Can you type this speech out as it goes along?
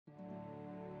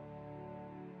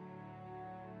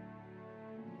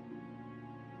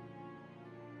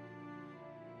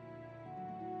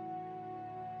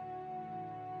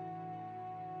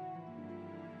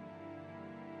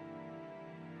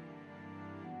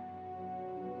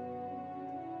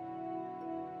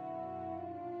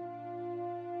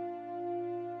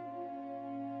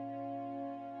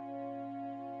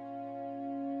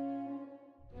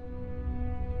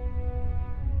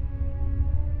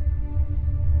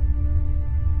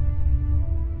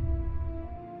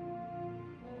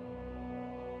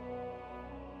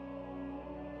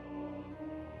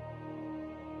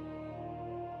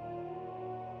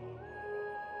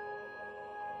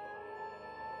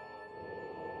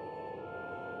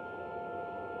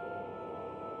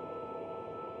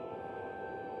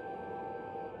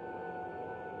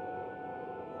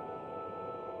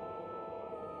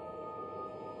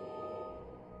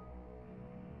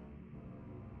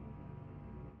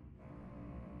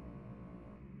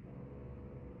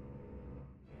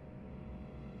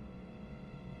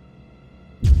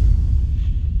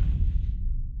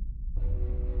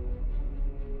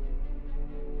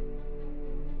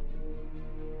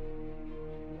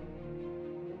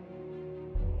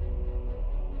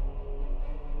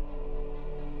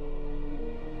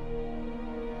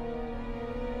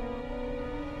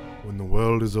the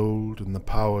world is old and the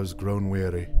powers grown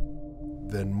weary,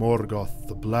 then Morgoth,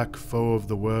 the black foe of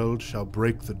the world, shall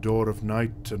break the door of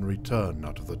night and return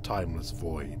out of the timeless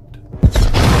void.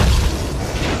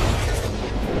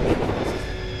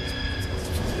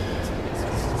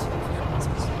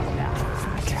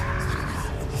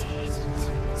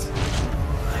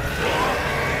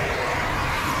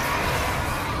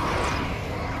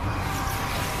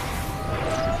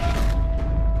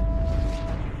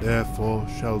 Therefore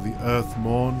shall the earth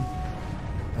mourn,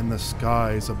 and the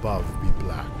skies above be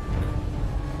black.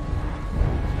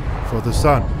 For the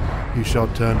sun he shall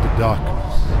turn to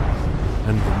darkness,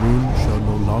 and the moon shall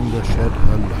no longer shed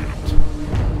her light.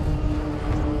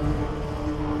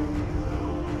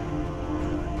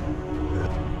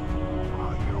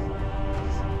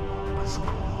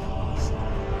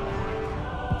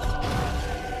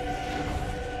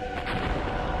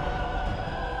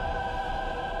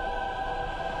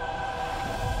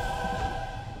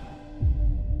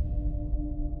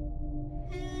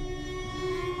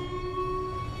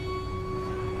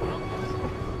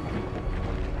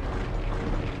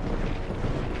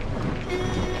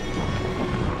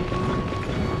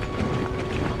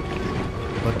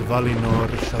 But Valinor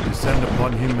shall descend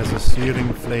upon him as a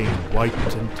searing flame,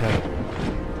 white and terrible.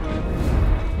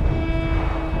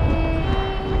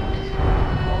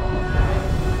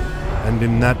 And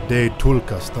in that day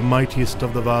Tulkas, the mightiest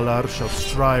of the Valar, shall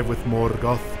strive with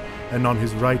Morgoth, and on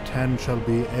his right hand shall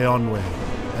be Eonwe,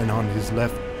 and on his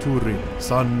left Túrin,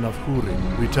 son of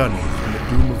Húrin, returning from the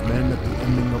doom of men at the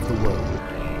ending of the world.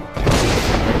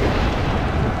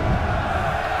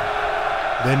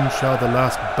 Then shall the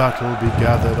last battle be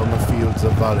gathered on the fields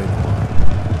of Valinor.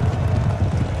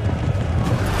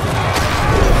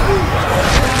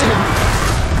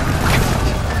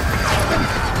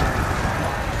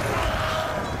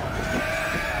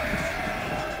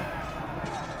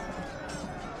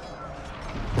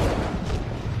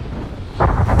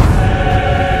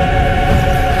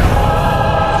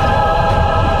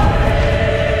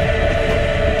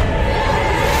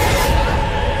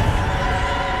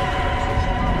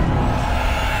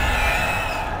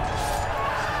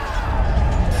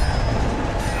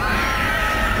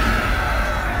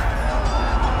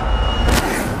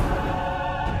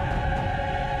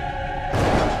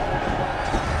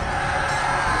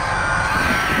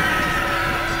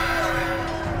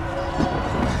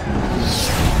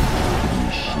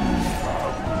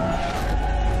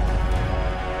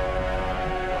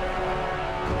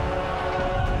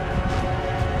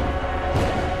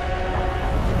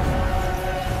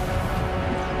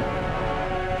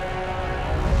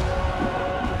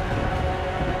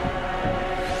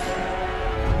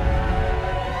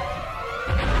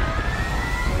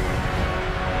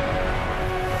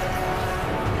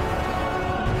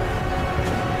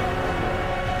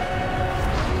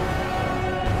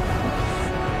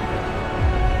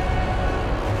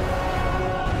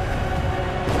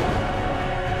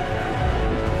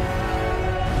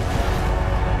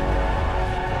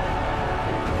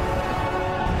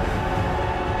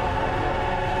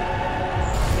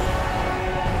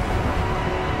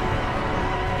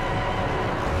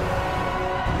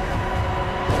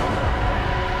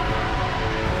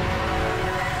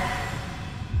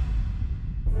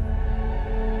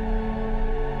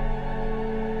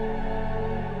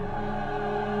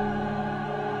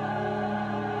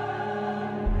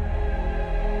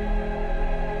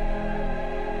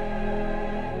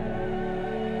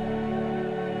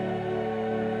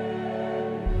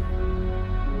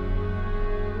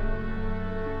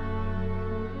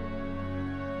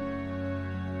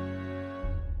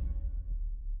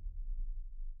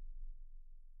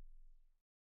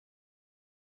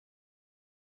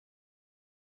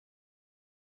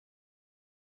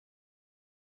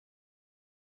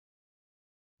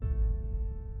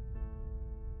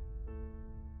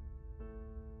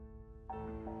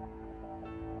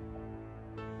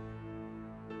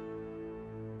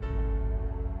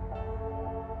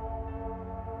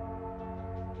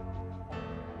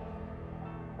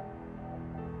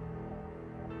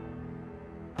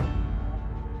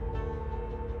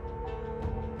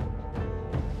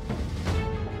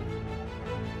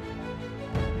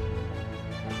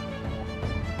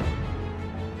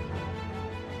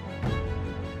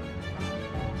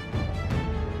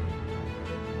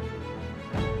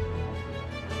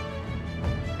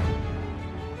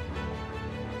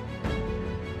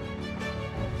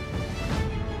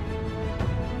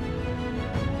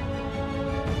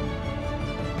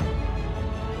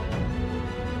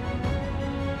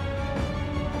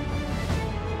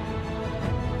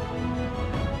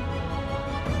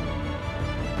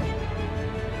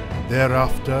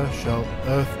 Thereafter shall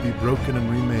earth be broken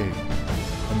and remade,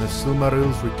 and the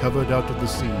Silmarils recovered out of the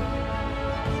sea.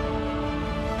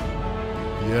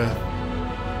 The earth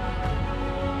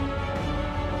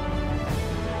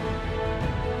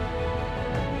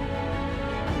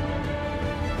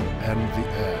and the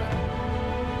air.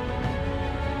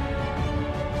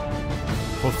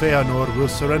 For Feanor will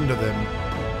surrender them,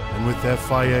 and with their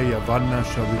fire Yavanna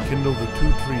shall rekindle the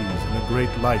 2 trees, and a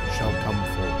great light shall come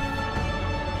forth.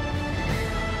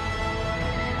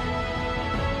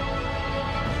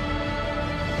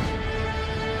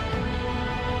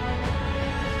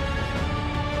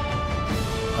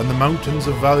 And the mountains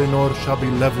of Valinor shall be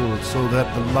levelled, so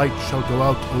that the light shall go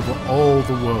out over all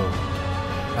the world.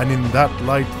 And in that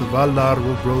light the Valar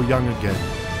will grow young again,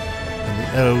 and the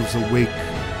elves awake,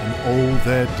 and all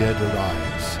their dead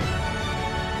arise.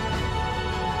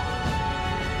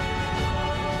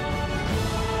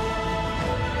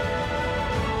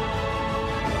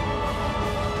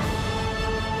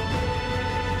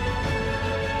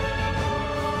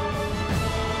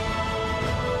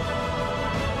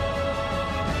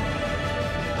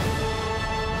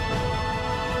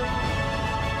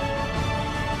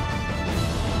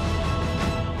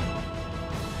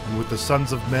 With the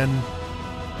sons of men,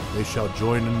 they shall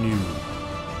join anew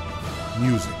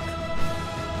music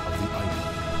of the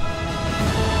Ainulindalë.